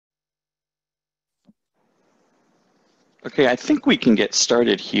Okay, I think we can get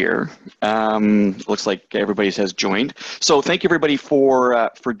started here. Looks like everybody has joined. So thank you everybody for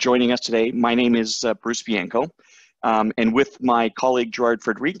joining us today. My name is Bruce Bianco, and with my colleague Gerard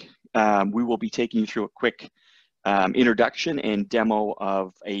Frederic, we will be taking you through a quick introduction and demo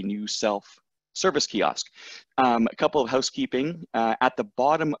of a new self-service kiosk. A couple of housekeeping. At the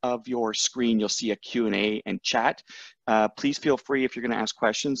bottom of your screen, you'll see a Q&A and chat. Please feel free if you're going to ask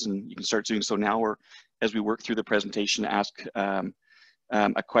questions, and you can start doing so now or as we work through the presentation, ask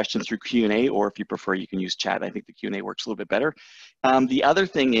a question through Q&A, or if you prefer, you can use chat. I think the Q&A works a little bit better. The other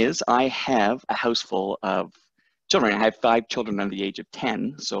thing is I have a house full of children. I have 5 children under the age of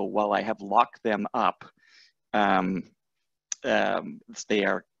 10. So while I have locked them up, they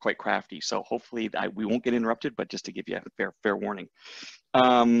are quite crafty. So hopefully we won't get interrupted, but just to give you a fair warning.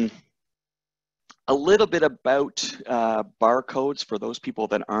 A little bit about barcodes for those people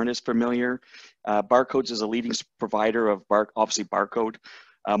that aren't as familiar. Barcodes is a leading provider of obviously barcode,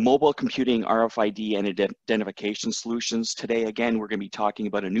 mobile computing, RFID, and identification solutions. Today, again, we're going to be talking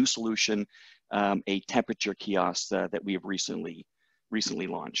about a new solution, a temperature kiosk that we have recently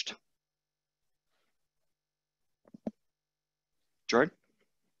launched. Jordan?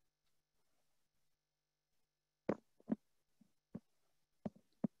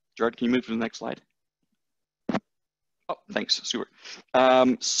 Jordan, can you move to the next slide? Oh, thanks, super.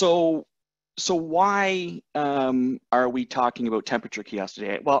 So why are we talking about temperature kiosks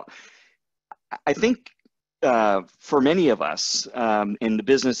today? Well, I think for many of us in the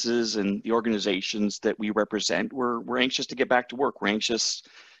businesses and the organizations that we represent, we're anxious to get back to work. We're anxious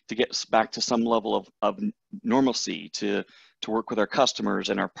to get back to some level of normalcy, to work with our customers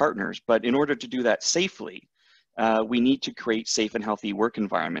and our partners. But in order to do that safely, we need to create safe and healthy work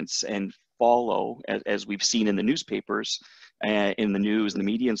environments and follow, as we've seen in the newspapers, in the news, and the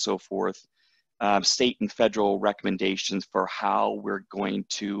media and so forth, state and federal recommendations for how we're going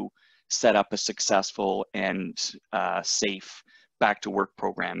to set up a successful and safe back to work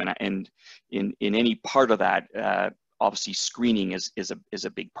program. And in any part of that, obviously screening is a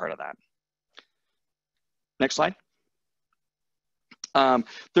big part of that. Next slide.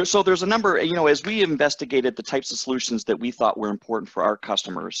 So there's a number, as we investigated the types of solutions that we thought were important for our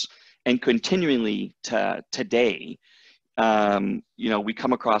customers, and continually today, we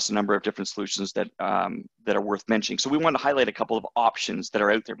come across a number of different solutions that are worth mentioning. So we want to highlight a couple of options that are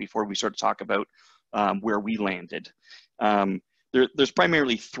out there before we sort of talk about where we landed. There's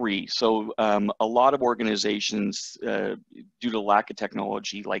primarily 3. So a lot of organizations, due to lack of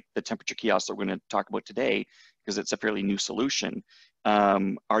technology, like the temperature kiosk that we're going to talk about today, because it's a fairly new solution,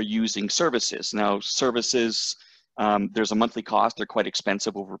 are using services. Now, services, there's a monthly cost. They're quite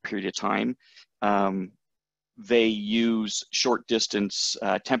expensive over a period of time. They use short distance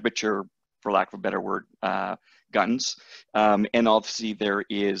temperature, for lack of a better word, guns. And obviously there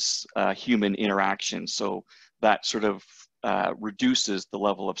is human interaction. So that sort of reduces the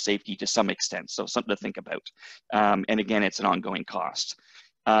level of safety to some extent. So something to think about. And again, it's an ongoing cost.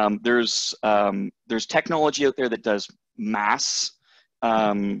 There's technology out there that does mass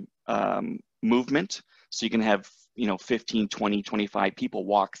movement. So you can have 15, 20, 25 people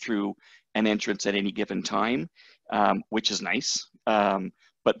walk through an entrance at any given time, which is nice.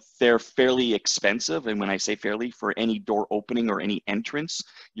 But they're fairly expensive. And when I say fairly, for any door opening or any entrance,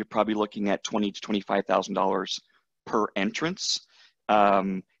 you're probably looking at $20,000 to $25,000 per entrance.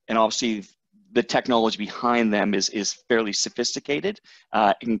 And obviously the technology behind them is fairly sophisticated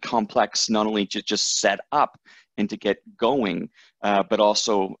and complex, not only to just set up and to get going, but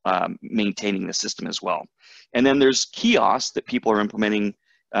also maintaining the system as well. And then there's kiosks that people are implementing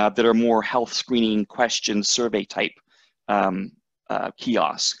that are more health screening question survey type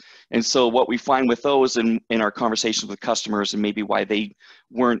kiosks. And so what we find with those in our conversations with customers, and maybe why they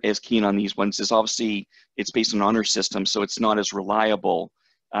weren't as keen on these ones, is obviously it's based on honor system, so it's not as reliable,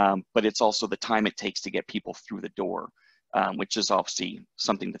 but it's also the time it takes to get people through the door, which is obviously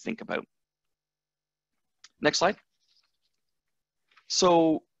something to think about. Next slide.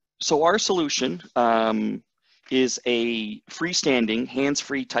 So our solution is a freestanding,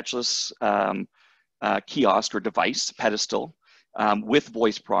 hands-free, touchless kiosk or device, pedestal, with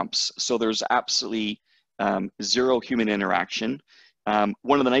voice prompts. So there's absolutely 0 human interaction.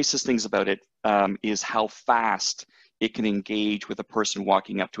 One of the nicest things about it is how fast it can engage with a person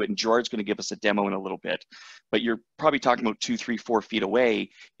walking up to it. And Gerard's going to give us a demo in a little bit, but you're probably talking about 2, 3, 4 feet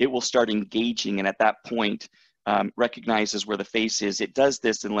away. It will start engaging, and at that point, recognizes where the face is. It does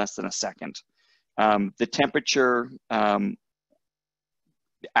this in less than a second. The temperature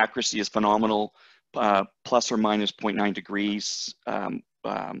accuracy is phenomenal, plus or minus 0.9 degrees,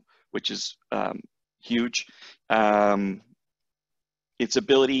 which is huge. its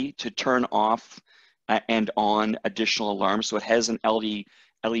ability to turn off and on additional alarms. So it has an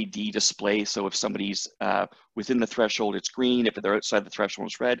LED display. So if somebody's within the threshold, it's green. If they're outside the threshold,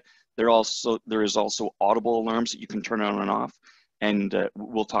 it's red. There is also audible alarms that you can turn on and off, and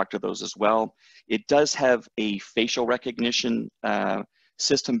we'll talk to those as well. It does have a facial recognition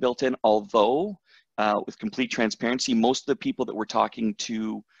system built in, although with complete transparency, most of the people that we're talking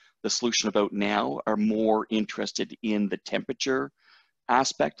to the solution about now are more interested in the temperature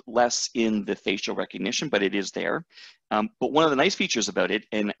aspect, less in the facial recognition, but it is there. But one of the nice features about it,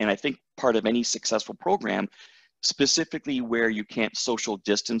 and I think part of any successful program, specifically where you can't social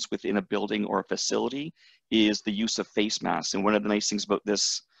distance within a building or a facility, is the use of face masks. And one of the nice things about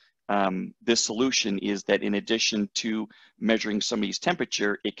this this solution is that in addition to measuring somebody's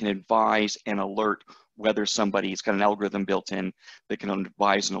temperature, it can advise and alert whether somebody's got an algorithm built in that can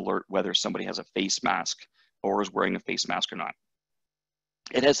advise and alert whether somebody has a face mask or is wearing a face mask or not.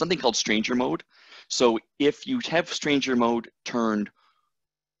 It has something called stranger mode. So if you have stranger mode turned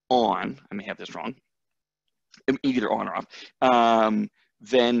on, I may have this wrong, either on or off,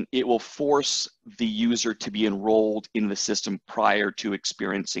 then it will force the user to be enrolled in the system prior to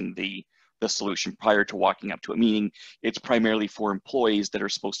experiencing the solution, prior to walking up to it, meaning it's primarily for employees that are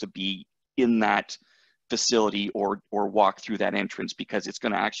supposed to be in that facility or walk through that entrance, because it's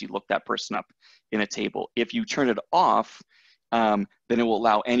going to actually look that person up in a table. If you turn it off, then it will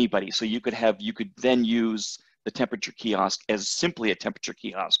allow anybody. So you could then use the temperature kiosk as simply a temperature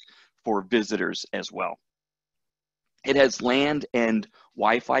kiosk for visitors as well. It has LAN and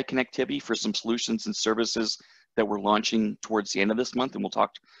Wi-Fi connectivity for some solutions and services that we're launching towards the end of this month, and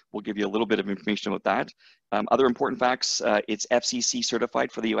we'll give you a little bit of information about that. Other important facts, it's FCC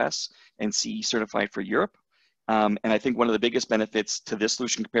certified for the US and CE certified for Europe. And I think one of the biggest benefits to this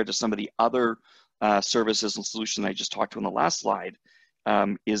solution compared to some of the other services and solutions I just talked to on the last slide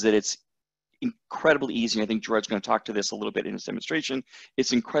is that it's incredibly easy. And I think Gerard's going to talk to this a little bit in his demonstration.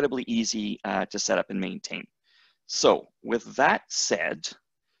 It's incredibly easy to set up and maintain. So with that said,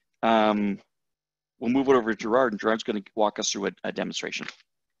 we'll move it over to Gerard, and Gerard's going to walk us through a demonstration.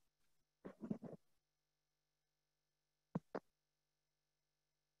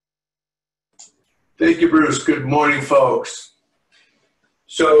 Thank you, Bruce. Good morning, folks.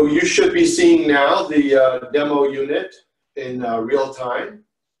 So you should be seeing now the demo unit in real time.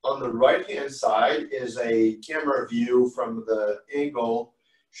 On the right-hand side is a camera view from the angle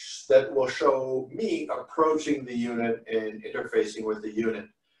that will show me approaching the unit and interfacing with the unit.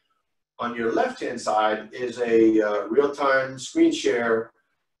 On your left-hand side is a real-time screen share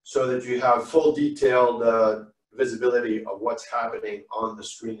so that you have full detailed visibility of what's happening on the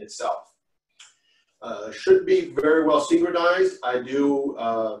screen itself. Should be very well synchronized. I do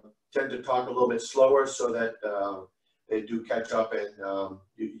tend to talk a little bit slower so that they do catch up and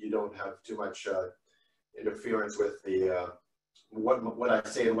you don't have too much interference with the what I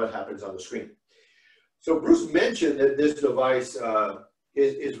say and what happens on the screen. So Bruce mentioned that this device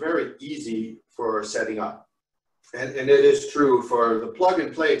is very easy for setting up. And it is true for the plug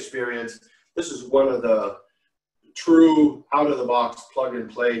and play experience. This is one of the true out-of-the-box plug and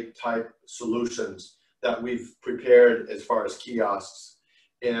play type solutions that we've prepared as far as kiosks.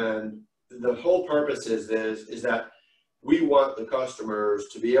 And the whole purpose is that we want the customers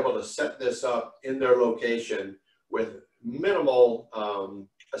to be able to set this up in their location with minimal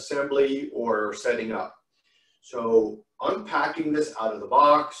assembly or setting up. So unpacking this out of the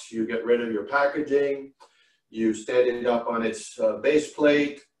box, you get rid of your packaging, you stand it up on its base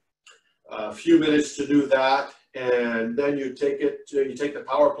plate, a few minutes to do that, and then you take the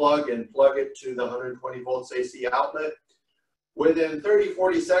power plug and plug it to the 120 volts AC outlet. Within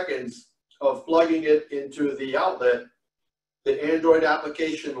 30-40 seconds of plugging it into the outlet, the Android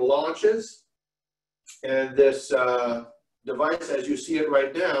application launches, and this device, as you see it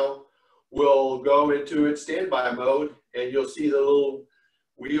right now, will go into its standby mode, and you'll see the little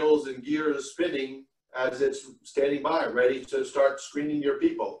wheels and gears spinning as it's standing by, ready to start screening your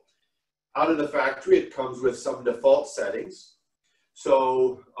people. Out of the factory, it comes with some default settings.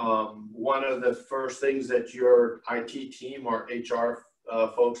 So one of the first things that your IT team or HR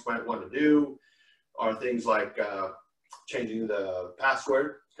folks might want to do are things like changing the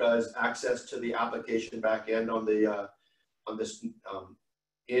password, because access to the application backend on this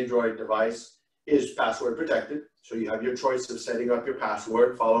Android device is password protected. So you have your choice of setting up your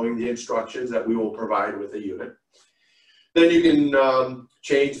password following the instructions that we will provide with the unit. Then you can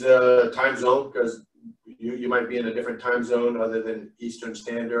change the time zone, because you might be in a different time zone other than Eastern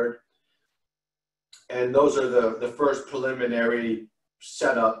Standard. And those are the first preliminary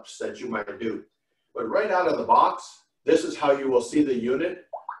setups that you might do. But right out of the box, this is how you will see the unit.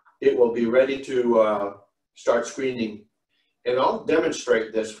 It will be ready to start screening. And I'll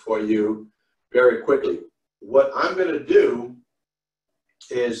demonstrate this for you very quickly. What I'm going to do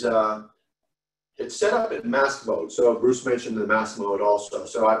is it's set up in mask mode. So Bruce mentioned the mask mode also.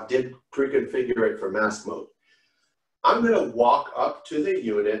 So I did pre-configure it for mask mode. I'm going to walk up to the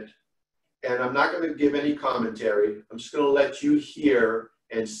unit, and I'm not going to give any commentary. I'm just going to let you hear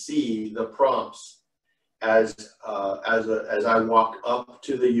and see the prompts as I walk up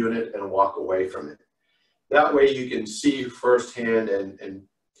to the unit and walk away from it. That way you can see firsthand and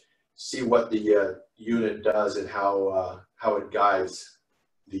see what the unit does and how it guides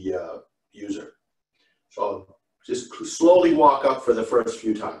the user. So I'll just slowly walk up for the first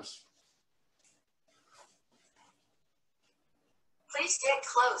few times. Please get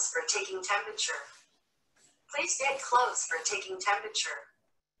close for taking temperature. Please get close for taking temperature.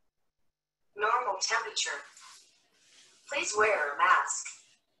 Normal temperature. Please wear a mask.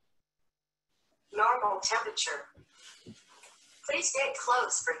 Normal temperature. Please get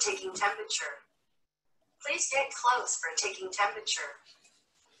close for taking temperature. Please get close for taking temperature.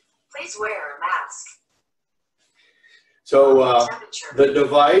 Please wear a mask. So the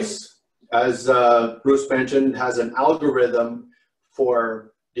device, as Bruce mentioned, has an algorithm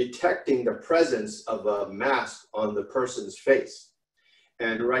for detecting the presence of a mask on the person's face.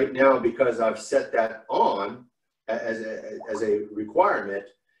 And right now, because I've set that on as a requirement,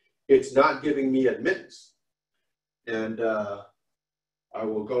 it's not giving me admittance. And I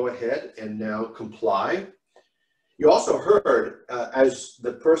will go ahead and now comply. You also heard as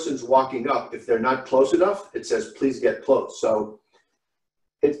the person's walking up, if they're not close enough, it says, please get close. So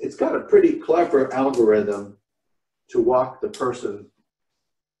it's got a pretty clever algorithm to walk the person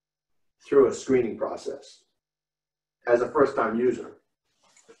through a screening process as a first-time user.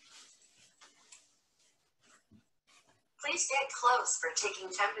 Please get close for taking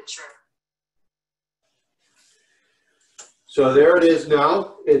temperature. So there it is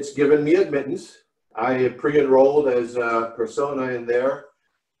now. It's given me admittance. I pre-enrolled as a persona in there,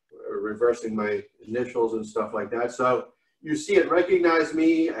 reversing my initials and stuff like that. So you see it recognize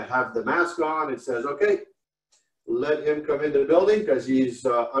me. I have the mask on. It says, okay, let him come into the building because he's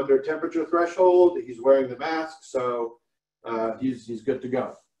under temperature threshold. He's wearing the mask, so he's good to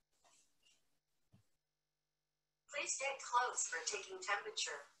go. Please get close for taking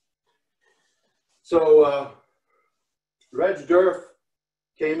temperature. So Reg Durf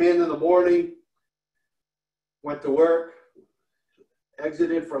came in the morning, went to work,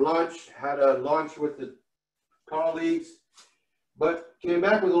 exited for lunch, had a lunch with the colleagues, but came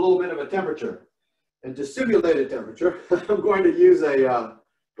back with a little bit of a temperature. And to simulate a temperature, I'm going to use a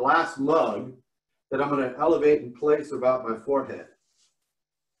glass mug that I'm going to elevate and place about my forehead.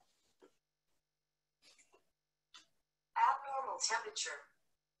 Abnormal temperature.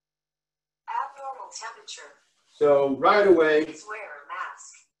 Abnormal temperature. So right away, Please wear a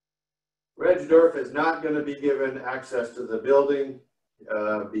mask. Reg Durf is not going to be given access to the building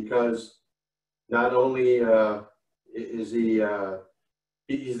because not only is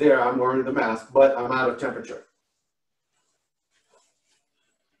he's there, I'm wearing the mask, but I'm out of temperature.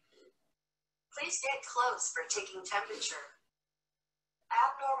 Please get close for taking temperature.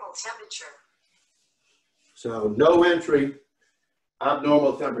 Abnormal temperature. So no entry,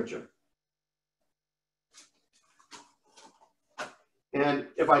 abnormal temperature. And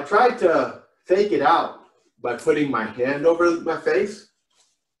if I tried to fake it out by putting my hand over my face,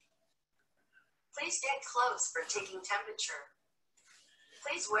 please get close for taking temperature.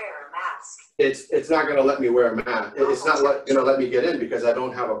 Please wear a mask. It's not going to let me wear a mask. It's not going to let me get in because I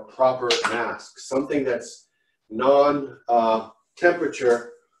don't have a proper mask. Something that's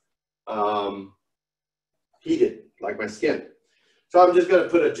non-temperature heated, like my skin. So I'm just going to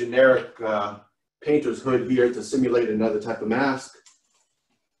put a generic painter's hood here to simulate another type of mask.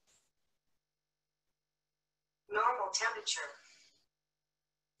 Normal temperature.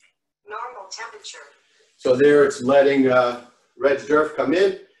 Normal temperature. So there it's letting Reg Durf come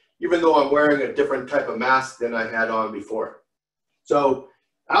in, even though I'm wearing a different type of mask than I had on before. So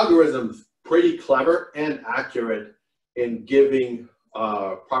algorithm's pretty clever and accurate in giving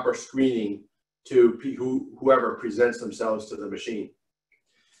proper screening to whoever presents themselves to the machine.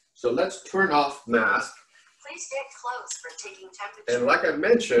 So let's turn off mask. Please get close for taking temperature. And like I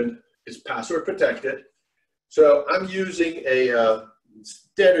mentioned, it's password protected. So I'm using a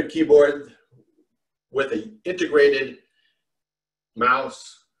standard keyboard with an integrated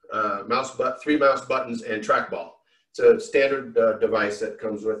mouse, three mouse buttons and trackball. It's a standard device that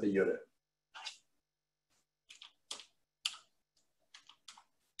comes with the unit.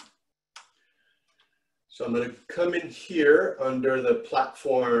 So I'm going to come in here under the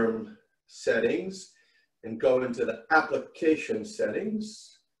platform settings and go into the application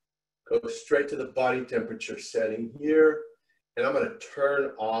settings. Go straight to the body temperature setting here. And I'm going to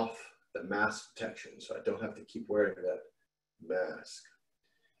turn off the mask detection so I don't have to keep wearing that mask.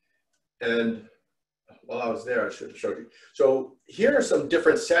 And while I was there, I should have showed you. So here are some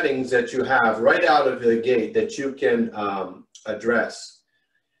different settings that you have right out of the gate that you can address.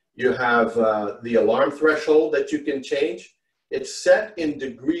 You have the alarm threshold that you can change. It's set in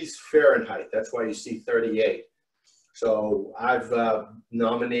degrees Fahrenheit. That's why you see 38. So I've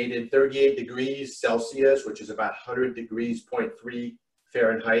nominated 38 degrees Celsius, which is about 100 degrees, 0.3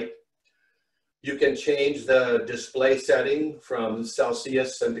 Fahrenheit. You can change the display setting from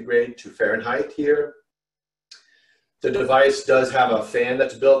Celsius, centigrade to Fahrenheit here. The device does have a fan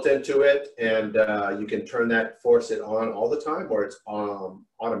that's built into it, and you can turn that, force it on all the time, or it's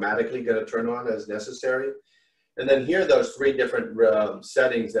automatically going to turn on as necessary. And then here are those three different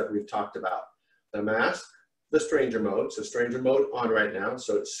settings that we've talked about. The mask, the stranger mode. So stranger mode on right now.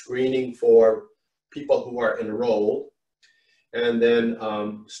 So it's screening for people who are enrolled. And then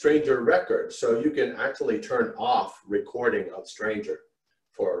stranger record. So you can actually turn off recording of stranger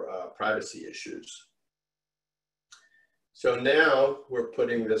for privacy issues. So now we're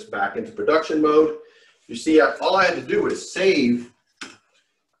putting this back into production mode. You see, all I had to do was save.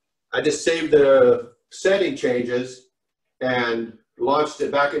 I just saved the setting changes and launched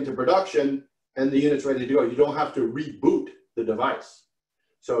it back into production, and the unit's ready to go. You don't have to reboot the device.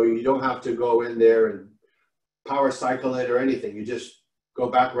 So you don't have to go in there and power cycle it or anything. You just go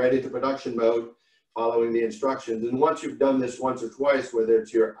back right into production mode, following the instructions. And once you've done this once or twice, whether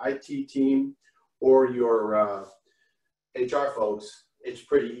it's your IT team or your HR folks, it's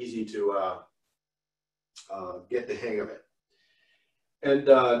pretty easy to get the hang of it. And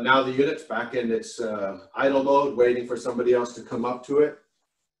now the unit's back in its idle mode, waiting for somebody else to come up to it.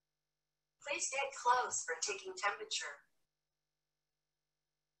 Please get close for taking temperature.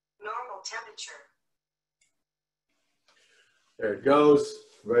 Normal temperature. There it goes,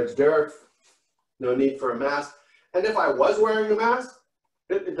 Reg Derf. No need for a mask. And if I was wearing a mask,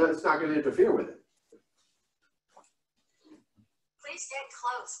 it's not going to interfere with it. Please get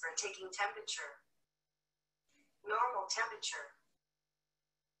close for taking temperature. Normal temperature.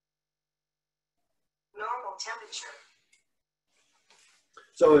 Normal temperature.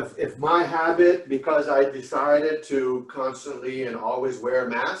 So if my habit, because I decided to constantly and always wear a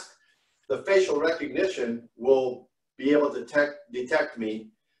mask, the facial recognition will be able to detect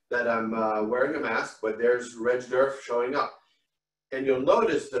me that I'm wearing a mask, but there's Reg Derf showing up. And you'll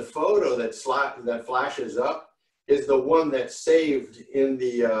notice the photo that flashes up is the one that's saved in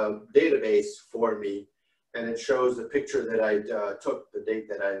the database for me, and it shows the picture that I took the date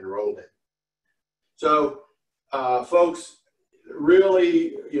that I enrolled in. So folks,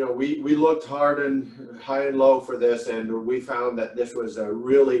 really, you know, we looked hard and high and low for this, and we found that this was a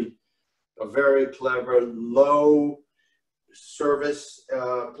very clever, low service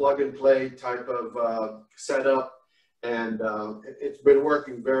plug and play type of setup, and it's been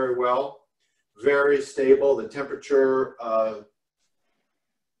working very well. Very stable. The temperature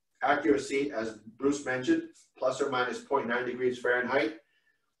accuracy, as Bruce mentioned, plus or minus 0.9 degrees Fahrenheit.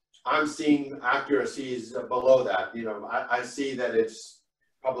 I'm seeing accuracies below that. You know, I see that it's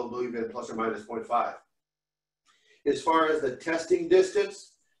probably been plus or minus 0.5. As far as the testing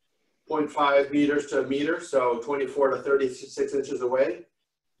distance, 0.5 meters to a meter, so 24 to 36 inches away.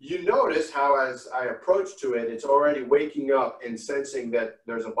 You notice how as I approach to it, it's already waking up and sensing that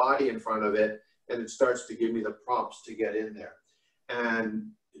there's a body in front of it, and it starts to give me the prompts to get in there.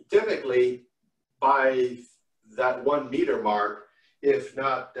 And typically by that 1 meter mark, if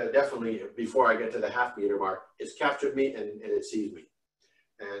not definitely before I get to the half meter mark, it's captured me and it sees me.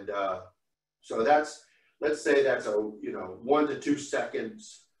 And so that's, let's say that's a 1 to 2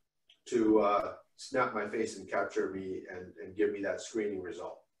 seconds to snap my face and capture me and give me that screening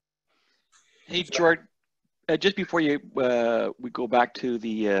result. Hey, George, just before we go back to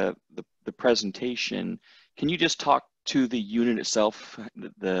the presentation, can you just talk to the unit itself,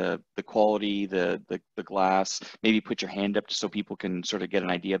 the quality, the glass, maybe put your hand up so people can sort of get an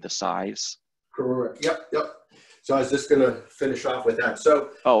idea of the size? Correct. Yep. So I was just going to finish off with that.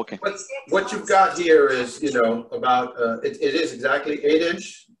 So okay. What you've got here is, about, it is exactly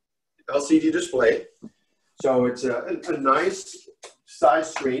 8-inch LCD display. So it's a nice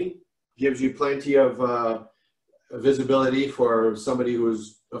size screen, gives you plenty of visibility for somebody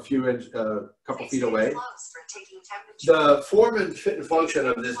who's a couple feet away. The form and fit and function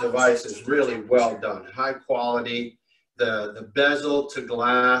of this device is really well done. High quality. The bezel to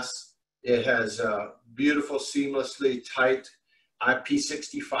glass It has a beautiful, seamlessly tight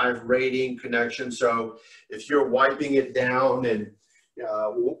IP65 rating connection. So if you're wiping it down, and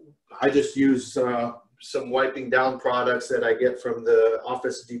I just use some wiping down products that I get from the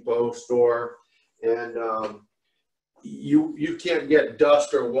Office Depot store, and you can't get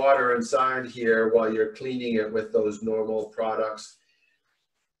dust or water inside here while you're cleaning it with those normal products.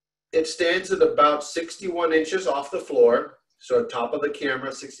 It stands at about 61 inches off the floor. So top of the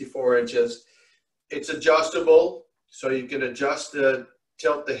camera, 64 inches. It's adjustable, so you can adjust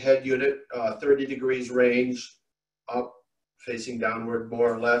tilt the head unit 30 degrees range, up, facing downward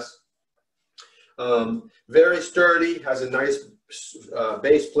more or less. Very sturdy, has a nice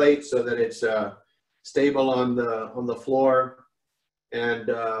base plate so that it's stable on the floor, and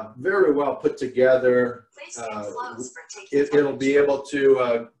very well put together. It'll be able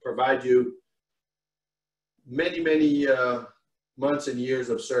to provide you many months and years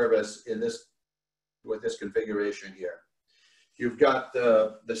of service in this with this configuration here. You've got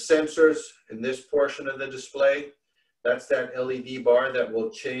the sensors in this portion of the display. That's that LED bar that will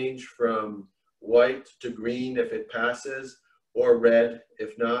change from white to green if it passes, or red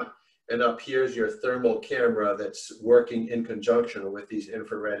if not. And up here's your thermal camera that's working in conjunction with these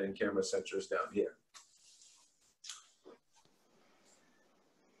infrared and camera sensors down here.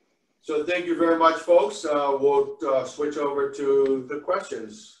 So thank you very much, folks. We'll switch over to the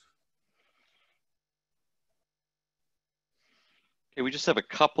questions. Okay, we just have a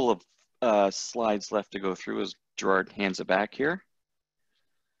couple of slides left to go through as Gerard hands it back here.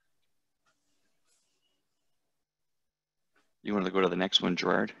 You want to go to the next one,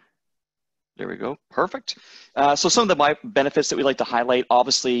 Gerard? There we go. Perfect. So some of the benefits that we like to highlight,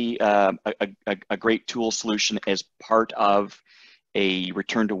 obviously a great tool solution as part of a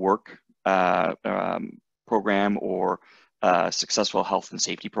return to work program or successful health and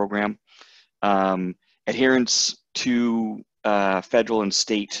safety program. Adherence to federal and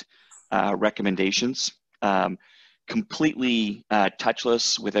state recommendations, completely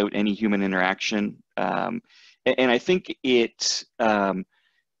touchless without any human interaction. And I think it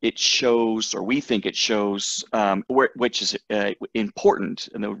shows, or we think it shows, which is important,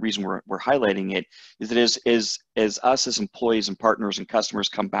 and the reason we're highlighting it is that as us as employees and partners and customers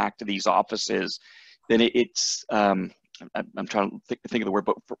come back to these offices, then it's I'm trying to think of the word,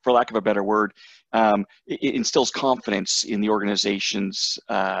 but for lack of a better word, it instills confidence in the organization's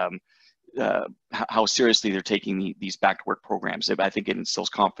how seriously they're taking these back to work programs. I think it instills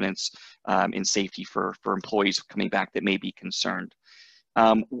confidence in safety for employees coming back that may be concerned.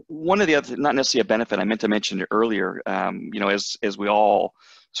 One of the other, not necessarily a benefit, I meant to mention it earlier, you know, as we all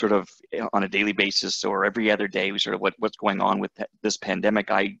sort of on a daily basis or every other day, we sort of what's going on with this pandemic.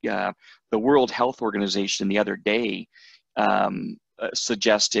 The World Health Organization the other day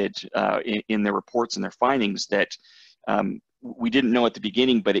suggested in their reports and their findings that we didn't know at the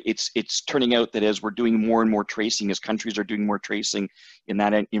beginning, but it's turning out that as we're doing more and more tracing, as countries are doing more tracing, and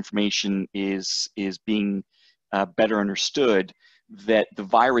that information is being better understood, that the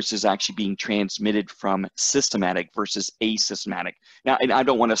virus is actually being transmitted from systematic versus asymptomatic. Now, and I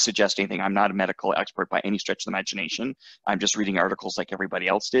don't want to suggest anything. I'm not a medical expert by any stretch of the imagination. I'm just reading articles like everybody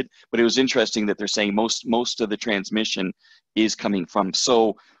else did. But it was interesting that they're saying most of the transmission is coming from.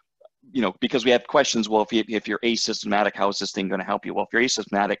 So, you know, because we have questions, well, if you're asymptomatic, how is this thing going to help you? Well, if you're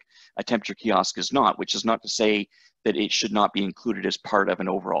asymptomatic, a temperature kiosk is not, which is not to say that it should not be included as part of an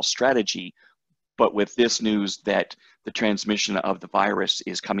overall strategy. But with this news that the transmission of the virus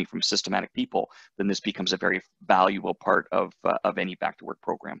is coming from systematic people, then this becomes a very valuable part of any back to work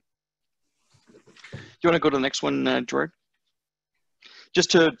program. Do you want to go to the next one, Gerard? Just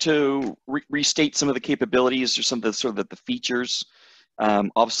to restate some of the capabilities or some of the sort of the features.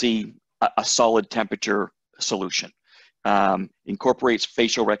 Obviously, a solid temperature solution. Incorporates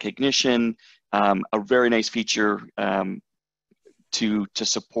facial recognition, a very nice feature to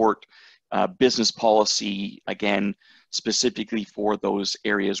support business policy, again, specifically for those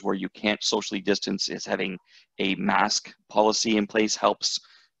areas where you can't socially distance. Is having a mask policy in place helps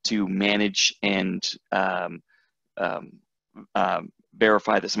to manage and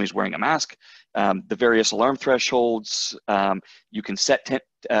verify that somebody's wearing a mask. The various alarm thresholds, you can set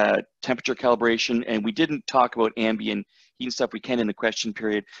temperature calibration, and we didn't talk about ambient heat stuff. We can in the question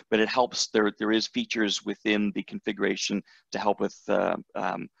period, but it helps. There is features within the configuration to help with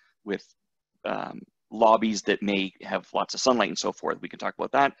lobbies that may have lots of sunlight and so forth. We can talk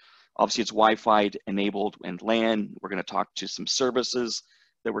about that. Obviously, it's Wi-Fi enabled and LAN. We're going to talk to some services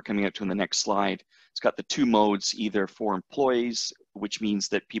that we're coming up to in the next slide. It's got the two modes, either for employees, which means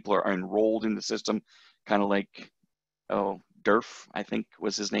that people are enrolled in the system, kind of like, oh, Durf, I think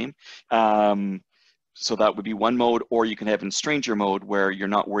was his name. So that would be one mode, or you can have in stranger mode where you're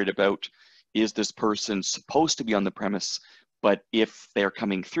not worried about, is this person supposed to be on the premise, but if they're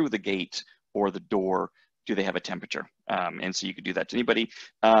coming through the gate or the door, do they have a temperature? And so you could do that to anybody.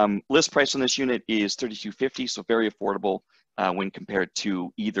 List price on this unit is $32.50, so very affordable when compared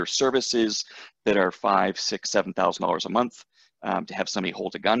to either services that are $5,000, $6,000, $7,000 a month to have somebody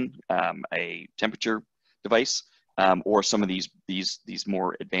hold a gun, a temperature device, or some of these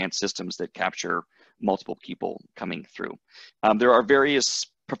more advanced systems that capture multiple people coming through. There are various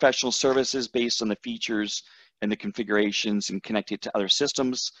professional services based on the features and the configurations and connect it to other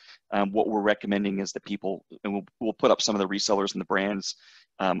systems. What we're recommending is that people, and we'll put up some of the resellers and the brands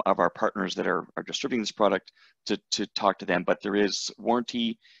of our partners that are distributing this product to talk to them, but there is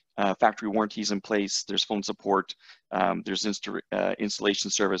warranty, factory warranties in place, there's phone support, there's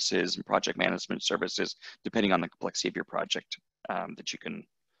installation services and project management services, depending on the complexity of your project that you can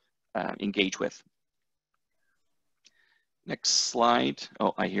engage with. Next slide.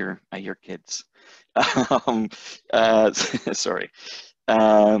 Oh, I hear kids. Sorry.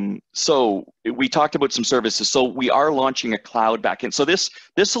 So we talked about some services. So we are launching a cloud backend. So this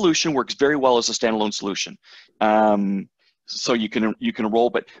solution works very well as a standalone solution. So you can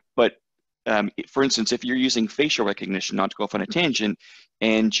enroll, but for instance, if you're using facial recognition, not to go off on a tangent,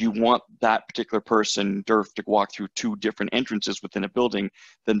 and you want that particular person, Durf, to walk through 2 different entrances within a building,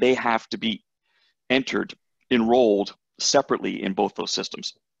 then they have to be enrolled separately in both those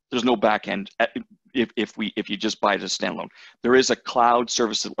systems. There's no backend if you just buy it as standalone. There is a cloud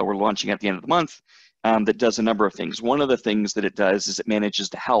service that we're launching at the end of the month that does a number of things. One of the things that it does is it manages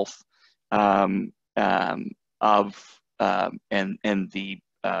the health of and the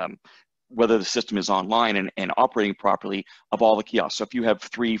whether the system is online and operating properly of all the kiosks. So if you have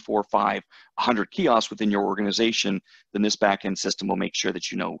 3, 4, 5, 100 kiosks within your organization, then this backend system will make sure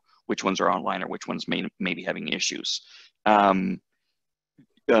that you know which ones are online or which ones may be having issues.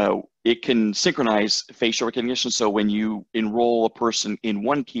 It can synchronize facial recognition. So when you enroll a person in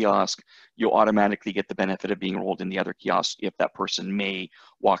one kiosk, you'll automatically get the benefit of being enrolled in the other kiosk if that person may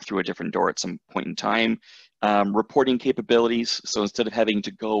walk through a different door at some point in time. Reporting capabilities. So instead of having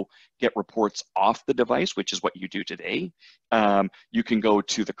to go get reports off the device, which is what you do today, you can go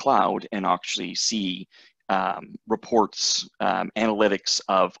to the cloud and actually see reports, analytics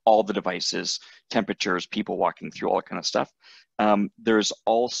of all the devices, temperatures, people walking through, all that kind of stuff. There's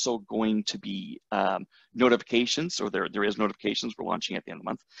also going to be notifications, or there is notifications we're launching at the end of the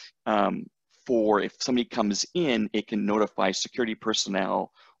month. For if somebody comes in, it can notify security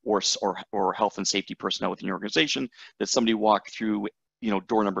personnel or health and safety personnel within your organization that somebody walked through,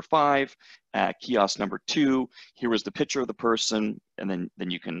 door number 5, kiosk number 2. Here was the picture of the person, and then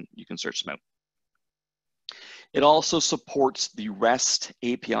you can search them out. It also supports the REST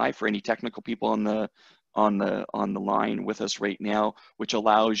API for any technical people on the line with us right now, which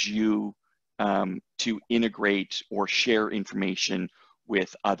allows you to integrate or share information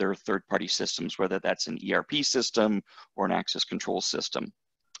with other third-party systems, whether that's an ERP system or an access control system.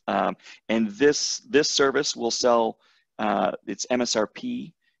 And this service will sell, its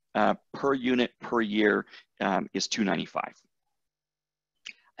MSRP per unit per year is $295.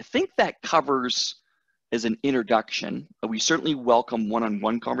 I think that covers, as an introduction, we certainly welcome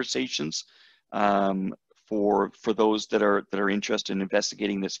one-on-one conversations for those that are interested in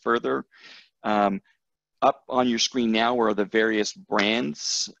investigating this further. Up on your screen now are the various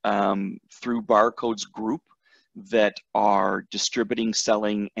brands through Barcode's group that are distributing,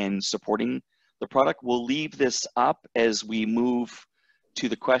 selling, and supporting the product. We'll leave this up as we move to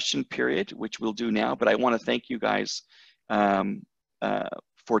the question period, which we'll do now, but I want to thank you guys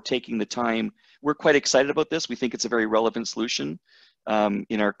for taking the time. We're quite excited about this. We think it's a very relevant solution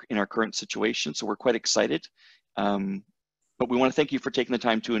in our current situation, so we're quite excited. But we want to thank you for taking the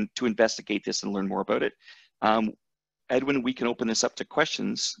time to investigate this and learn more about it. Edwin, we can open this up to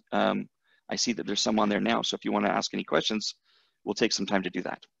questions. I see that there's some on there now, so if you want to ask any questions, we'll take some time to do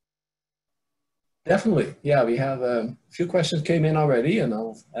that. Definitely, yeah, we have a few questions came in already, and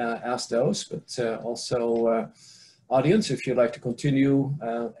I'll ask those, but also audience, if you'd like to continue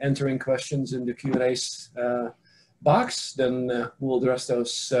entering questions in the Q&A box, then we'll address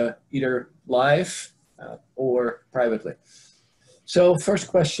those either live or privately. So first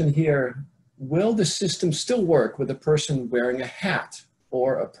question here, will the system still work with a person wearing a hat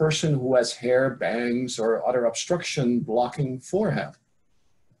or a person who has hair, bangs, or other obstruction blocking forehead?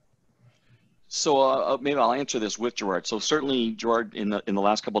 So maybe I'll answer this with Gerard. So certainly, Gerard, in the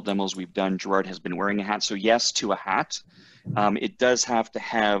last couple of demos we've done, Gerard has been wearing a hat. So yes to a hat. It does have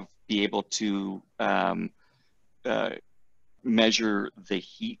to be able to measure the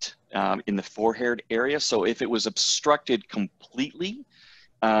heat in the forehead area. So if it was obstructed completely,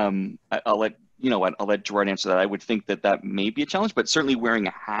 I'll let I'll let Gerard answer that. I would think that that may be a challenge, but certainly wearing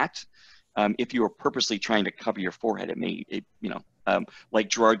a hat, if you were purposely trying to cover your forehead, it may, like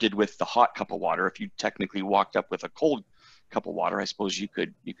Gerard did with the hot cup of water. If you technically walked up with a cold cup of water, I suppose you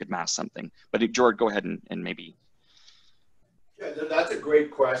could mask something. But Gerard, go ahead and maybe. Yeah, that's a great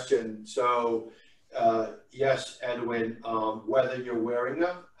question. So yes, Edwin, whether you're wearing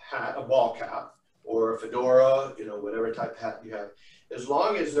a hat, a ball cap, or a fedora, whatever type of hat you have, as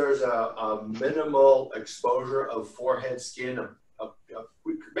long as there's a minimal exposure of forehead skin,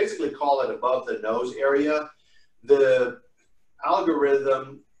 we basically call it above the nose area, the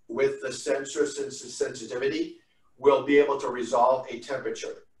algorithm with the sensor sensitivity will be able to resolve a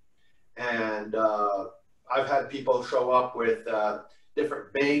temperature. And I've had people show up with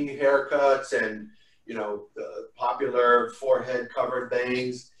different bang haircuts and, the popular forehead covered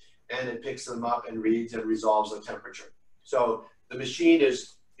bangs, and it picks them up and reads and resolves the temperature. So the machine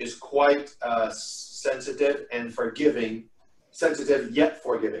is quite sensitive and forgiving, sensitive yet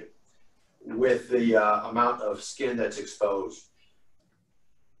forgiving with the amount of skin that's exposed.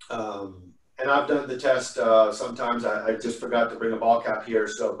 And I've done the test sometimes. I just forgot to bring a ball cap here,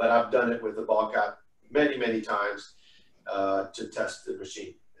 but I've done it with the ball cap many, many times to test the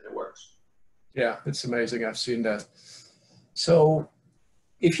machine, and it works. Yeah, it's amazing. I've seen that. So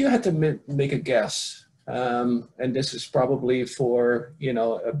if you had to make a guess, and this is probably for,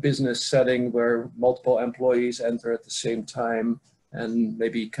 a business setting where multiple employees enter at the same time, and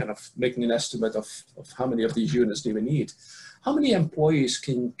maybe kind of making an estimate of how many of these units do we need. How many employees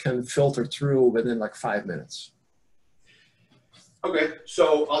can filter through within like 5 minutes? Okay,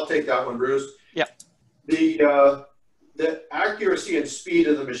 so I'll take that one, Bruce. Yeah. The accuracy and speed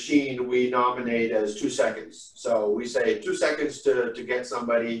of the machine we nominate as 2 seconds. So we say 2 seconds to get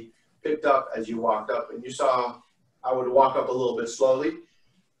somebody picked up as you walked up. And you saw I would walk up a little bit slowly.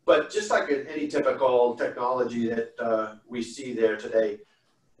 But just like in any typical technology that we see there today,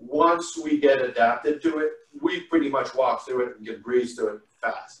 once we get adapted to it, we pretty much walk through it and can breeze through it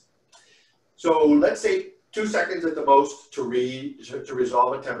fast. So let's say 2 seconds at the most to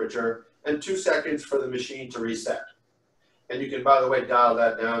resolve a temperature, and 2 seconds for the machine to reset. And you can, by the way, dial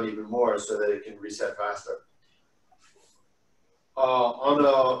that down even more so that it can reset faster. On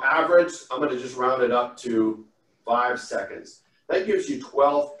the average, I'm going to just round it up to 5 seconds. That gives you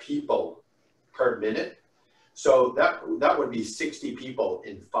 12 people per minute. So that would be 60 people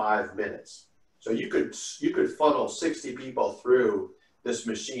in 5 minutes. So you could funnel 60 people through this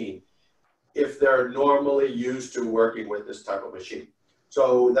machine if they're normally used to working with this type of machine.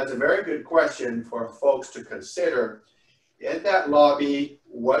 So that's a very good question for folks to consider. In that lobby,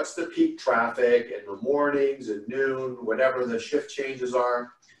 what's the peak traffic in the mornings and noon, whatever the shift changes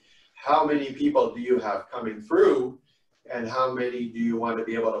are? How many people do you have coming through? And how many do you want to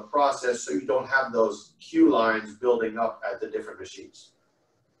be able to process so you don't have those queue lines building up at the different machines?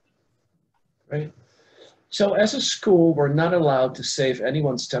 Right. So as a school, we're not allowed to save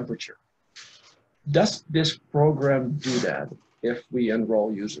anyone's temperature. Does this program do that if we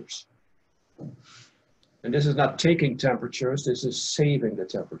enroll users? And this is not taking temperatures, this is saving the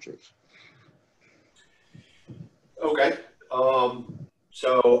temperatures. Okay.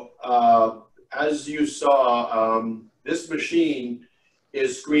 As you saw, this machine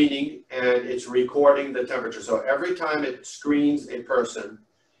is screening and it's recording the temperature. So every time it screens a person,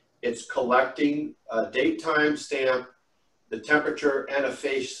 it's collecting a date, time stamp, the temperature, and a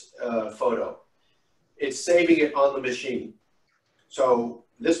face photo. It's saving it on the machine. So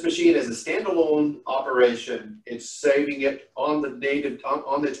this machine is a standalone operation. It's saving it on the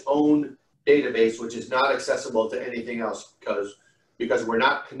on its own database, which is not accessible to anything else because we're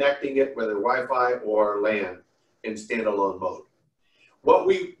not connecting it, whether Wi-Fi or LAN, in standalone mode. What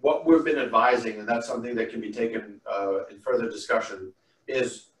we've been advising, and that's something that can be taken in further discussion,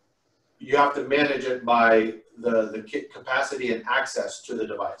 is you have to manage it by the capacity and access to the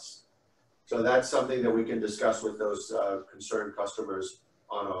device. So that's something that we can discuss with those concerned customers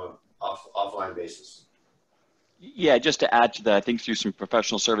on an offline basis. Yeah, just to add to that, I think through some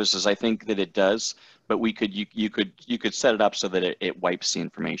professional services, I think that it does, but you could set it up so that it wipes the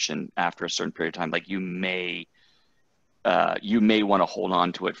information after a certain period of time. Like you may want to hold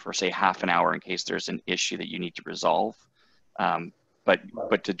on to it for say half an hour in case there's an issue that you need to resolve.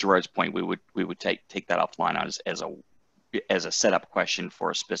 But to Gerard's point, we would take that offline as a setup question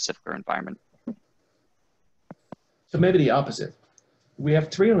for a specific environment. So maybe the opposite. We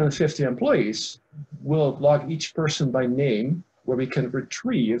have 350 employees. We'll log each person by name where we can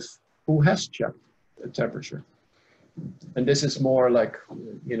retrieve who has checked the temperature. And this is more like,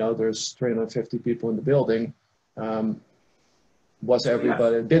 you know, there's 350 people in the building. Did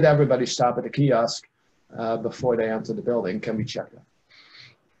everybody stop at the kiosk before they enter the building? Can we check that?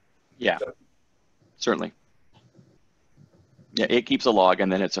 Yeah, certainly. Yeah, it keeps a log,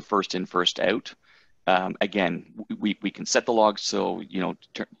 and then it's a first in, first out. Again, we can set the log so, you know,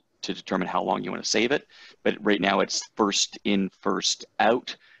 to determine how long you want to save it. But right now it's first in, first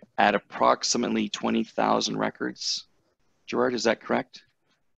out at approximately 20,000 records. Gerard, is that correct?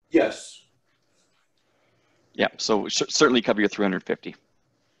 Yes. Yeah, so certainly cover your 350.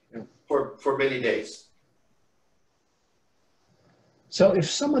 For many days. So if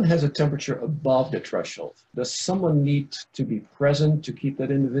someone has a temperature above the threshold, does someone need to be present to keep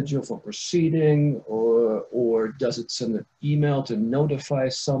that individual from proceeding, or does it send an email to notify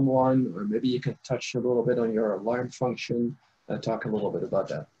someone? Or maybe you can touch a little bit on your alarm function and talk a little bit about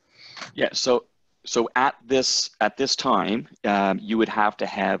that. Yeah, so at this time, you would have to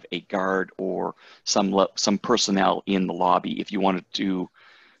have a guard or some personnel in the lobby if you wanted to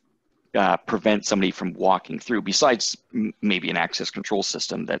prevent somebody from walking through, besides maybe an access control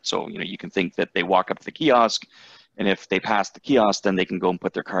system that, so, you know, you can think that they walk up to the kiosk, and if they pass the kiosk, then they can go and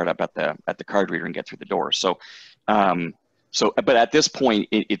put their card up at the card reader and get through the door. So, but at this point,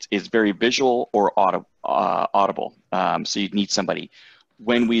 it's very visual or audible. So you'd need somebody.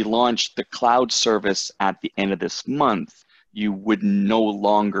 When we launch the cloud service at the end of this month, you would no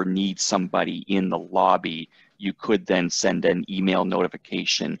longer need somebody in the lobby. You could then send an email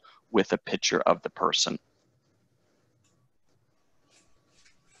notification with a picture of the person.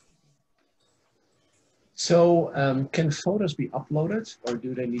 So can photos be uploaded, or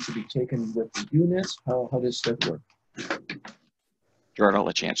do they need to be taken with the unit? How does that work? Gerard, I'll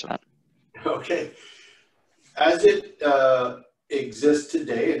let you answer that. Okay. As it exists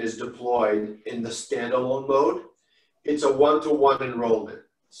today and is deployed in the standalone mode, it's a one-to-one enrollment.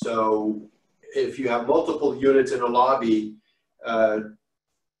 So if you have multiple units in a lobby,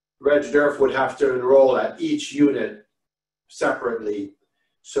 Reg Derf would have to enroll at each unit separately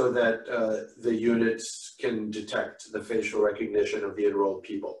so that the units can detect the facial recognition of the enrolled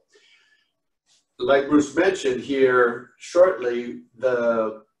people. Like Bruce mentioned here shortly,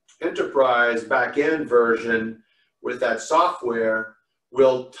 the enterprise back-end version with that software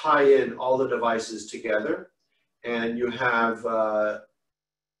will tie in all the devices together, and you have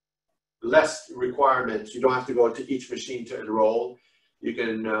less requirements. You don't have to go to each machine to enroll. You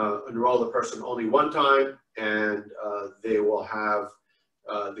can enroll the person only one time, and they will have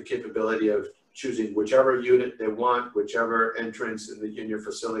the capability of choosing whichever unit they want, whichever entrance in your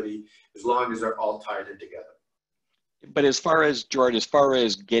facility, as long as they're all tied in together. But as far as, Gerard, as far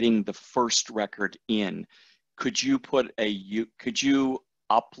as getting the first record in, could you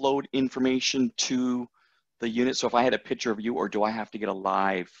upload information to the unit? So if I had a picture of you, or do I have to get a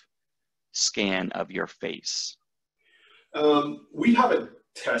live scan of your face? We haven't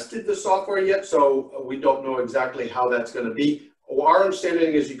tested the software yet, so we don't know exactly how that's going to be. Our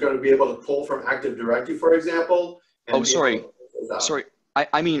understanding is you're going to be able to pull from Active Directory, for example. Oh, sorry.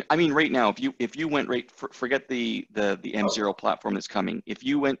 I mean right now, if you went forget the M0 platform that's coming. If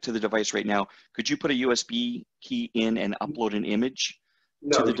you went to the device right now, could you put a USB key in and upload an image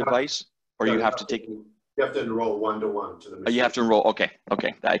to the device, or you have to take? You have to enroll one-to-one to the machine. You have to enroll. Okay.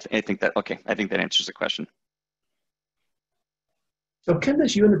 I think that answers the question. So can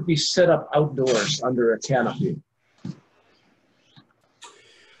this unit be set up outdoors under a canopy?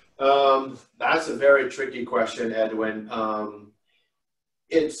 That's a very tricky question, Edwin.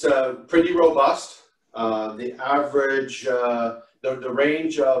 It's pretty robust. The average, the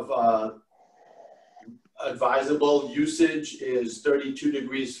range of advisable usage is 32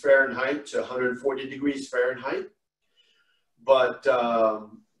 degrees Fahrenheit to 140 degrees Fahrenheit. But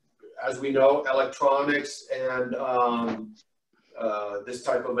as we know, electronics and this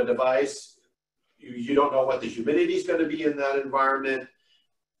type of a device, you don't know what the humidity is going to be in that environment.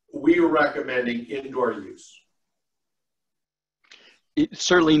 We are recommending indoor use. It's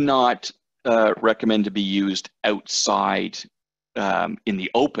certainly not recommended to be used outside in the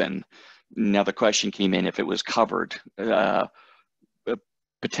open. Now the question came in if it was covered,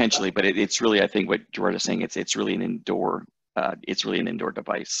 potentially, but it's really, I think what Gerard is saying, it's really an indoor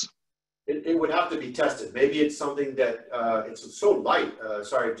device. It would have to be tested. Maybe it's something that it's so light.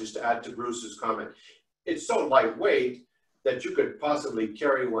 Sorry, just to add to Bruce's comment, it's so lightweight that you could possibly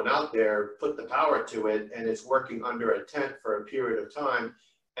carry one out there, put the power to it, and it's working under a tent for a period of time,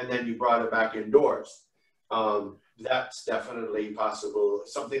 and then you brought it back indoors. That's definitely possible,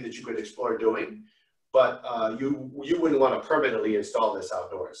 something that you could explore doing, but you wouldn't want to permanently install this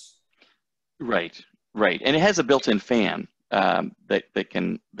outdoors. Right. Right, and it has a built-in fan that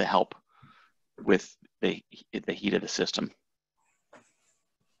can help with the heat of the system.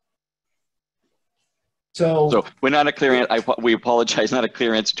 So we're not a clear answer. We apologize, not a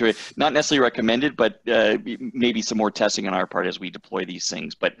clear answer to it. Not necessarily recommended, but maybe some more testing on our part as we deploy these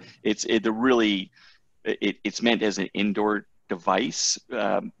things. But it's meant as an indoor device.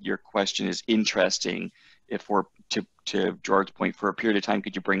 Your question is interesting. If we're to Gerard's point, for a period of time,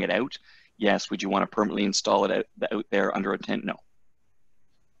 could you bring it out? Yes. Would you want to permanently install it out there under a tent? No.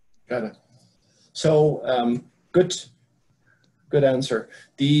 Got it. So good answer.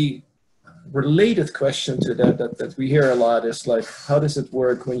 The related question to that we hear a lot is like, how does it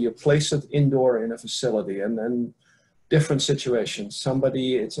work when you place it indoor in a facility? And then different situations.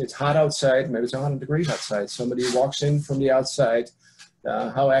 Somebody, it's hot outside, maybe it's 100 degrees outside. Somebody walks in from the outside.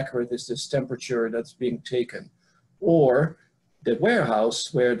 How accurate is this temperature that's being taken? Or the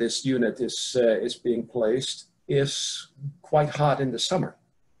warehouse where this unit is being placed is quite hot in the summer.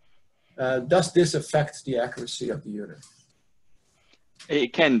 Does this affect the accuracy of the unit?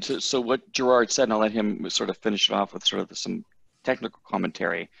 It can. So what Gerard said, and I'll let him sort of finish it off with sort of some technical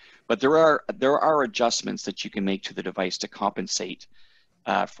commentary, but there are adjustments that you can make to the device to compensate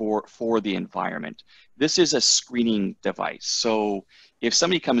for the environment. This is a screening device. So if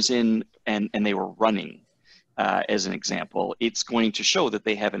somebody comes in and they were running, as an example, it's going to show that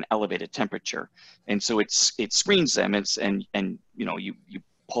they have an elevated temperature, and so it screens them. And you know, you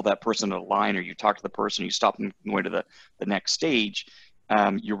pull that person to the line, or you talk to the person, you stop them going to the next stage.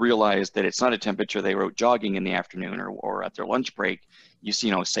 You realize that it's not a temperature they were out jogging in the afternoon or at their lunch break. You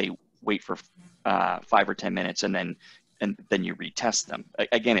see, say wait for 5 or 10 minutes and then you retest them.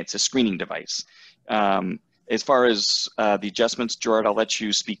 Again, it's a screening device. As far as the adjustments, Gerard, I'll let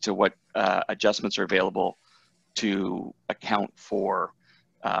you speak to what adjustments are available to account for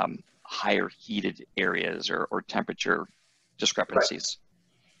higher heated areas or temperature discrepancies.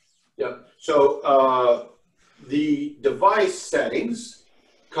 Right. Yeah. So the device settings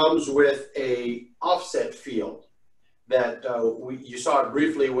comes with a offset field that you saw it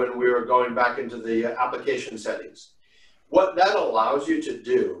briefly when we were going back into the application settings. What that allows you to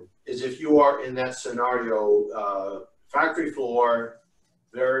do is, if you are in that scenario, factory floor,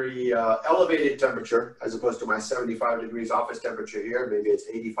 very elevated temperature, as opposed to my 75 degrees office temperature here, maybe it's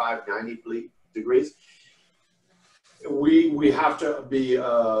 85, 90 degrees. We have to be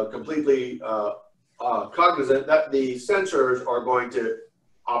completely cognizant that the sensors are going to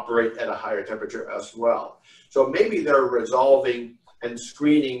operate at a higher temperature as well. So maybe they're resolving and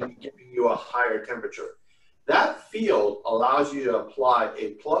screening, giving you a higher temperature. That field allows you to apply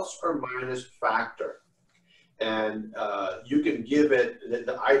a plus or minus factor. And you can give it,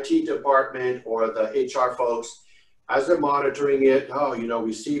 the IT department or the HR folks, as they're monitoring it,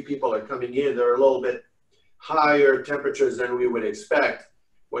 we see people are coming in, they're a little bit higher temperatures than we would expect.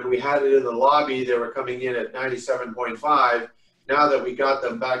 When we had it in the lobby, they were coming in at 97.5. Now that we got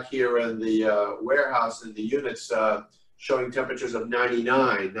them back here in the warehouse and the units showing temperatures of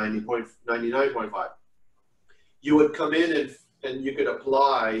 99.5. You would come in and you could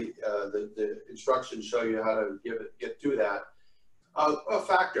apply, the instructions show you how to get through that. A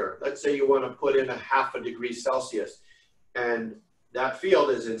factor, let's say you want to put in a ½ degree Celsius, and that field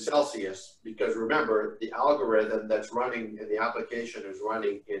is in Celsius, because remember, the algorithm that's running in the application is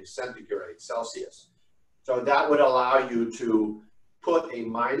running in centigrade Celsius. So that would allow you to put a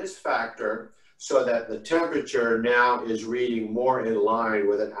minus factor so that the temperature now is reading more in line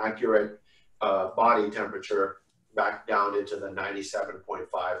with an accurate body temperature back down into the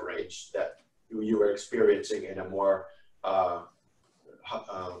 97.5 range that you were experiencing in a more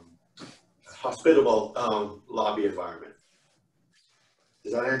hospitable lobby environment.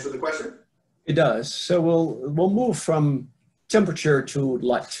 Does that answer the question? It does. So we'll move from temperature to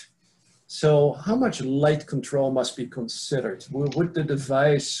light. So how much light control must be considered? Would the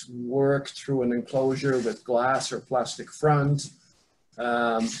device work through an enclosure with glass or plastic front?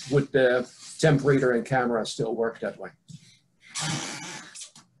 Would the temp reader and camera still work that way?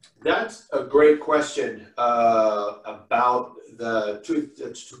 That's a great question about the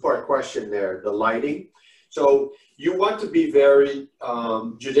two-part question there, the lighting. So you want to be very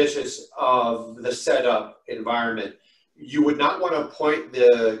judicious of the setup environment. You would not want to point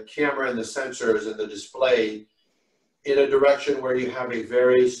the camera and the sensors and the display in a direction where you have a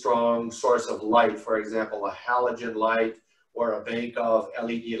very strong source of light, for example, a halogen light or a bank of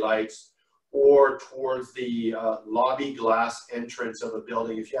LED lights, or towards the lobby glass entrance of a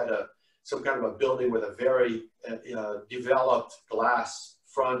building. If you had some kind of a building with a very developed glass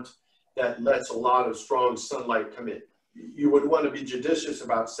front that lets a lot of strong sunlight come in, you would want to be judicious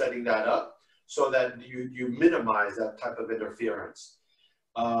about setting that up so that you minimize that type of interference.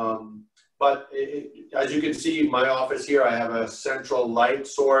 But as you can see in my office here, I have a central light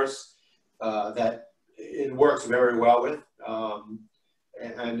source that it works very well with,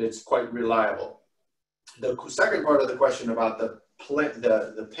 and it's quite reliable. The second part of the question about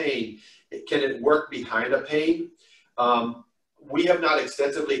the pane, can it work behind a pane? We have not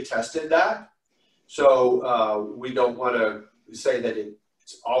extensively tested that, so we don't want to say that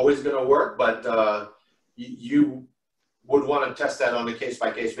it's always going to work, but you would want to test that on a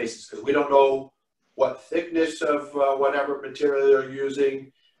case-by-case basis, because we don't know what thickness of whatever material they're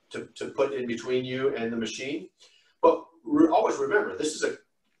using to put in between you and the machine. But always remember, this is a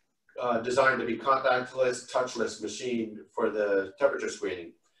designed to be contactless, touchless machine for the temperature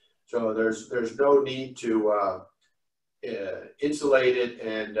screening. So there's no need to insulate it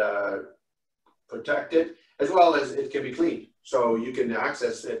and protect it, as well as it can be cleaned. So you can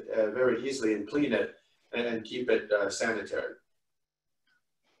access it very easily and clean it and keep it sanitary.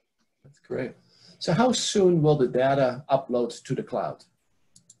 That's great. So how soon will the data upload to the cloud?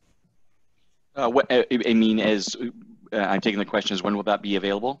 What I mean is, I'm taking the question is, when will that be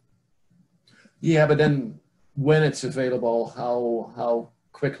available? Yeah, but then when it's available, how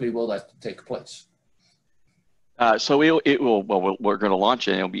quickly will that take place? So it will, well, we're going to launch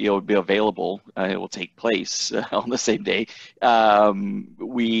it. It'll be available. It will take place on the same day. June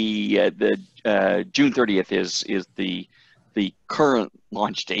 30th is the current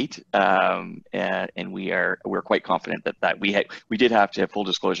launch date, and we're quite confident that we did have to have full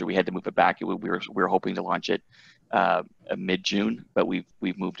disclosure. We had to move it back. We were hoping to launch it mid-June, but we've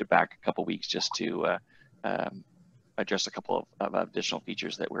moved it back a couple weeks just to address a couple of additional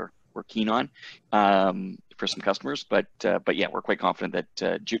features that we're keen on for some customers. But yeah, we're quite confident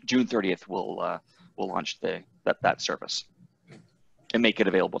that June 30th will launch that service and make it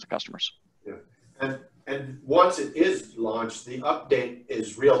available to customers. Yeah, and once it is launched, the update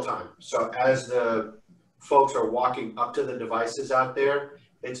is real time. So as the folks are walking up to the devices out there,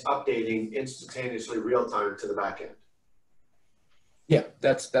 it's updating instantaneously, real time to the back end. Yeah,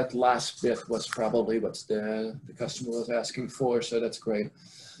 that last bit was probably what the customer was asking for, so that's great.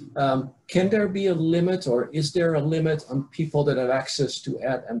 Can there be a limit, or is there a limit on people that have access to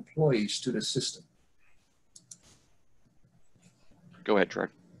add employees to the system? Go ahead,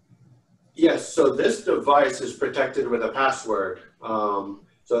 Gerard. Yes, so this device is protected with a password.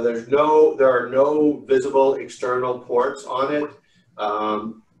 So there are no visible external ports on it.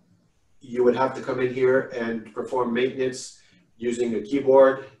 You would have to come in here and perform maintenance using a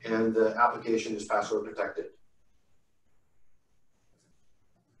keyboard, and the application is password protected.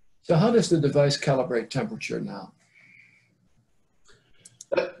 So how does the device calibrate temperature now?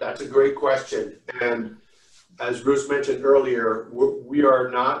 That's a great question. And as Bruce mentioned earlier, we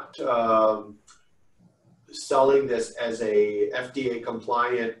are not selling this as a FDA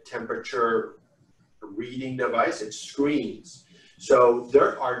compliant temperature reading device. It screens. So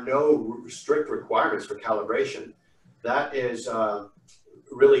there are no strict requirements for calibration. That is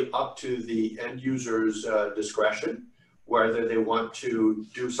really up to the end user's discretion, whether they want to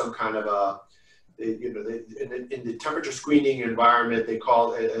do some kind of in the temperature screening environment,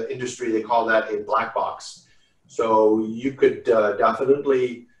 industry, they call that a black box. So you could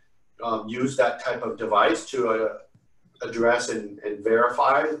definitely use that type of device to address and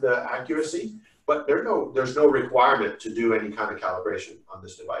verify the accuracy, but there's no requirement to do any kind of calibration on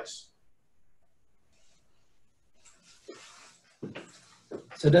this device.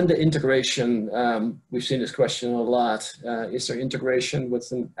 So then the integration, we've seen this question a lot. Is there integration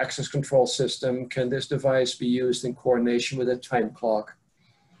with an access control system? Can this device be used in coordination with a time clock?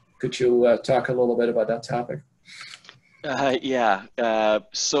 Could you talk a little bit about that topic? Yeah.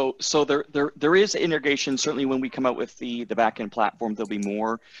 So there is integration. Certainly, when we come out with the backend platform, there'll be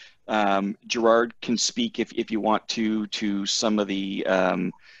more. Gerard can speak if you want to some of the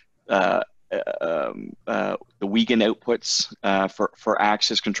Wiegand outputs for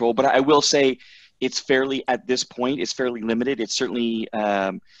access control. But I will say it's fairly, at this point, it's fairly limited. It's certainly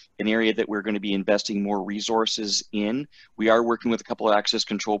an area that we're going to be investing more resources in. We are working with a couple of access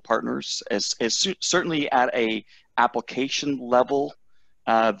control partners, certainly at a application level.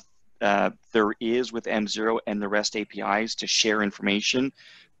 There is with M0 and the REST APIs to share information.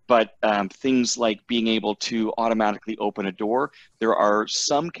 But things like being able to automatically open a door, there are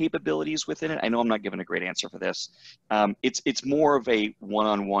some capabilities within it. I know I'm not giving a great answer for this. It's more of a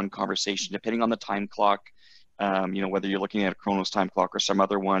one-on-one conversation, depending on the time clock. Whether you're looking at a Chronos time clock or some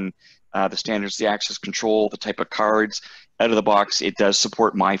other one, the standards, the access control, the type of cards, out of the box, it does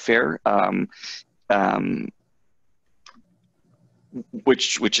support MyFair.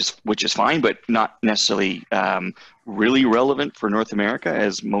 which is fine, but not necessarily really relevant for North America,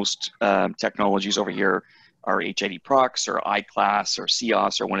 as most technologies over here are HID procs or iClass or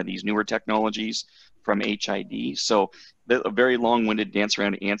CIOS or one of these newer technologies from HID. So a very long-winded dance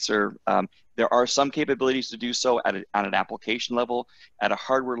around answer. There are some capabilities to do so at an application level. At a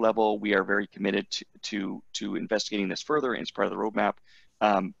hardware level, we are very committed to investigating this further, and it's part of the roadmap.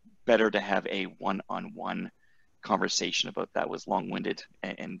 Better to have a one-on-one conversation about that. Was long-winded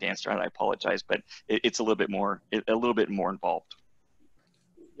and danced around. I apologize, but it's a little bit more involved.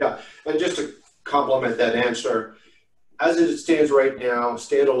 Yeah, and just to complement that answer, as it stands right now,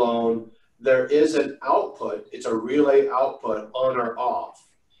 standalone, there is an output. It's a relay output on or off.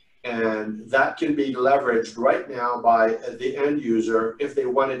 And that can be leveraged right now by the end user if they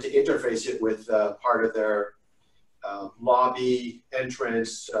wanted to interface it with part of their lobby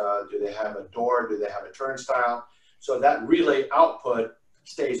entrance. Do they have a door? Do they have a turnstile? So that relay output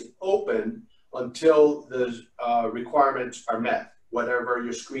stays open until the requirements are met, whatever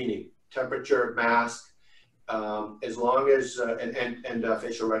you're screening, temperature, mask, as long as, and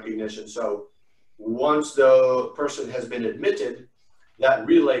facial recognition. So once the person has been admitted, that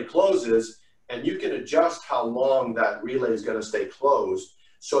relay closes, and you can adjust how long that relay is going to stay closed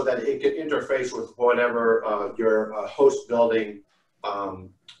so that it can interface with whatever your host building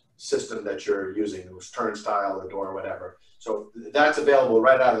system that you're using, it was turnstile, the door, whatever. So that's available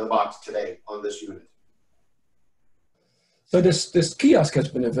right out of the box today on this unit. So this kiosk has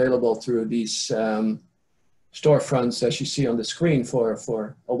been available through these storefronts, as you see on the screen,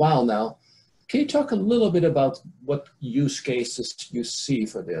 for a while now. Can you talk a little bit about what use cases you see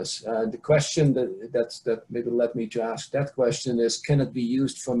for this? The question that maybe led me to ask that question is, can it be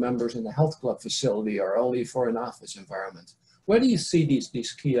used for members in a health club facility or only for an office environment? Where do you see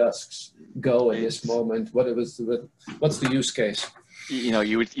these kiosks go in this moment? What's the use case? You know,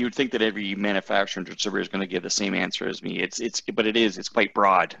 you would think that every manufacturer and distributor is going to give the same answer as me. But it's quite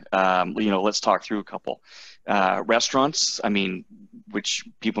broad. You know, let's talk through a couple. Restaurants, I mean, which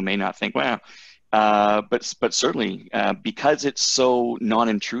people may not think, wow, but certainly because it's so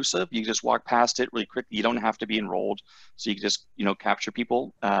non-intrusive, you just walk past it really quickly. You don't have to be enrolled, so you can just capture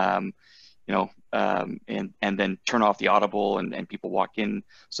people, and then turn off the audible, and people walk in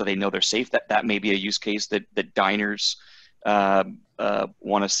so they know they're safe. That may be a use case that diners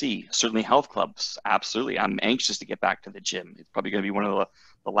want to see. Certainly health clubs, absolutely. I'm anxious to get back to the gym. It's probably going to be one of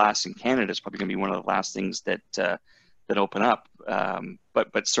the last in Canada. It's probably going to be one of the last things that open up.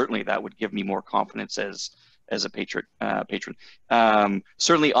 But certainly that would give me more confidence as a patron.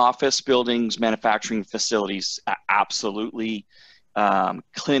 Certainly office buildings, manufacturing facilities, absolutely.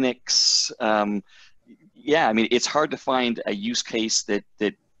 Clinics. Yeah, I mean, it's hard to find a use case that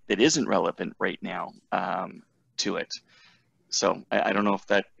isn't relevant right now to it. So I don't know if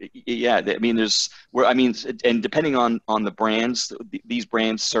that, yeah, I mean, and depending on the brands, these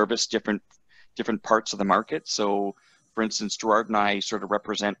brands service different parts of the market. So for instance, Gerard and I sort of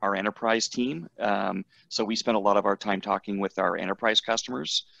represent our enterprise team. So we spend a lot of our time talking with our enterprise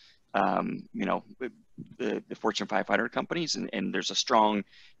customers, the Fortune 500 companies, and there's a strong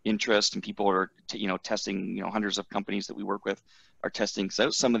interest, and people are, testing, hundreds of companies that we work with are testing. So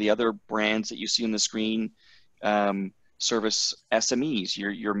some of the other brands that you see on the screen, service SMEs,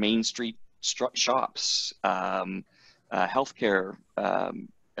 your main street shops, healthcare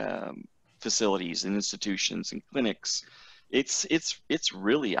facilities and institutions and clinics. It's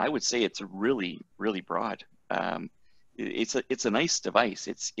really, I would say it's really, really broad. It's a nice device.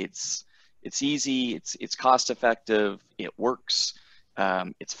 It's easy. It's cost effective. It works.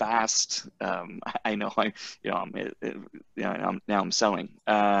 It's fast. I know now I'm selling.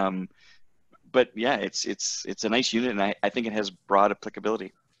 But yeah, it's a nice unit, and I think it has broad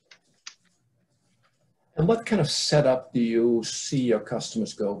applicability. And what kind of setup do you see your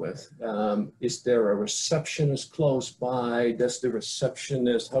customers go with? Is there a receptionist close by?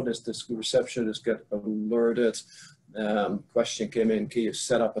 How does this receptionist get alerted? Question came in, can you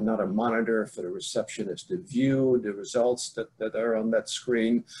set up another monitor for the receptionist to view the results that are on that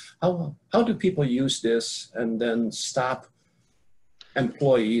screen? How do people use this and then stop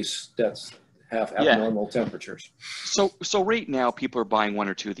employees that have abnormal temperatures? So right now, people are buying one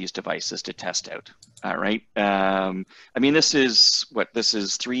or two of these devices to test out. All right. I mean, this is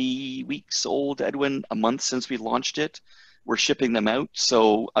 3 weeks old, Edwin, a month since we launched it. We're shipping them out.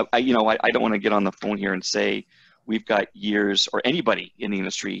 So I don't want to get on the phone here and say we've got years, or anybody in the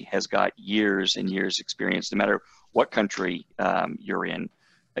industry has got years and years experience, no matter what country you're in.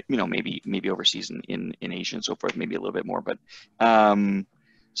 Maybe overseas in Asia and so forth, maybe a little bit more, but.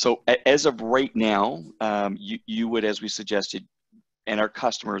 So as of right now, you would, as we suggested, our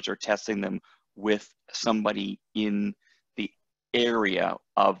customers are testing them with somebody in the area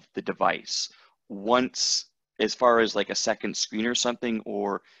of the device. Once, as far as like a second screen or something,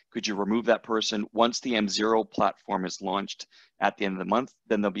 or could you remove that person? Once the M0 platform is launched at the end of the month,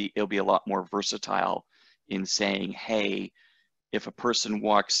 then it'll be a lot more versatile in saying, hey, if a person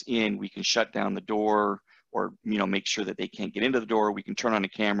walks in, we can shut down the door, or make sure that they can't get into the door. We can turn on a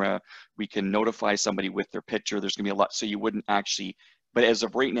camera. We can notify somebody with their picture. There's gonna be a lot, so you wouldn't actually, but as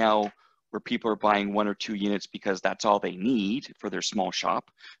of right now, where people are buying 1 or 2 units because that's all they need for their small shop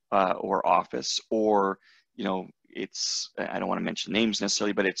or office, or it's, I don't want to mention names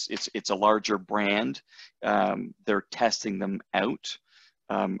necessarily, but it's a larger brand. They're testing them out.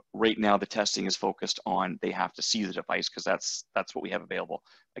 Right now, the testing is focused on they have to see the device, because that's what we have available.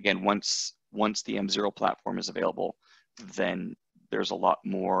 Again, once the M0 platform is available, then there's a lot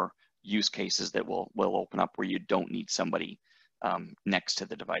more use cases that will open up where you don't need somebody next to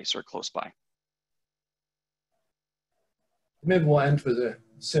the device or close by. Maybe we'll end with a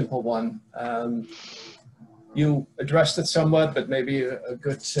simple one. You addressed it somewhat, but maybe a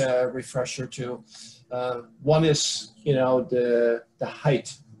good refresher too. One is, the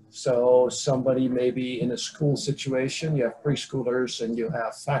height. So somebody maybe in a school situation, you have preschoolers and you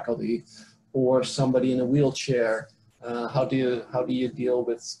have faculty, or somebody in a wheelchair. How do you deal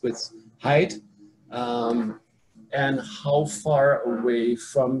with height? And how far away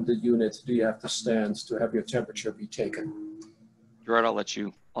from the unit do you have to stand to have your temperature be taken? Gerard, I'll let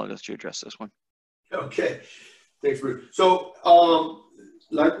you address this one. Okay, thanks, Bruce. So,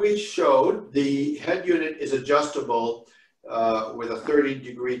 like we showed, the head unit is adjustable with a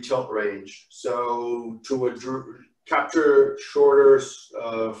 30-degree tilt range. So to capture shorter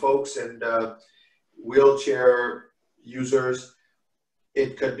folks and wheelchair users,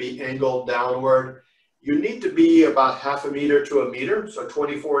 it could be angled downward. You need to be about 0.5 meter to 1 meter, so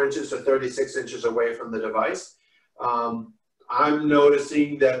 24 inches to 36 inches away from the device. I'm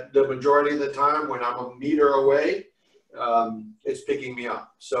noticing that the majority of the time when I'm 1 meter away, it's picking me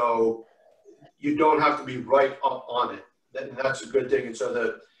up. So you don't have to be right up on it. That's a good thing. And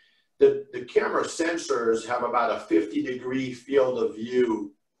so the camera sensors have about a 50-degree field of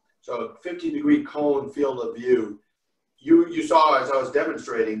view. So 50-degree cone field of view. You saw as I was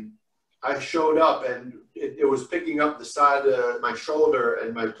demonstrating, I showed up and it was picking up the side of my shoulder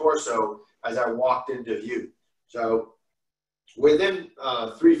and my torso as I walked into view. So within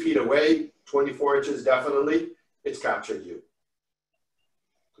 3 feet away, 24 inches definitely, it's captured you.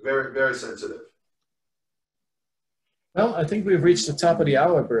 Very, very sensitive. Well, I think we've reached the top of the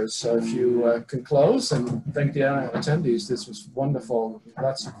hour, Bruce. So if you can close and thank the attendees, this was wonderful.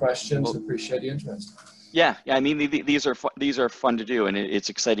 Lots of questions. Appreciate the interest. Yeah, I mean, these are fun to do, and it's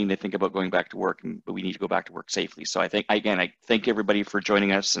exciting to think about going back to work, but we need to go back to work safely. So I thank everybody for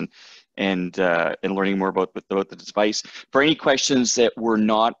joining us and learning more about the device. For any questions that were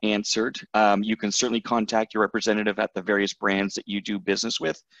not answered, you can certainly contact your representative at the various brands that you do business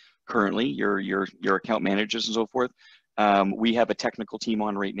with currently, your account managers and so forth. We have a technical team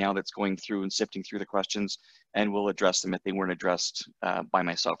on right now that's going through and sifting through the questions, and we'll address them if they weren't addressed by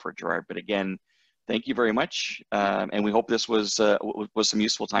myself or Gerard. But again, thank you very much, and we hope this was some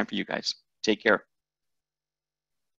useful time for you guys. Take care.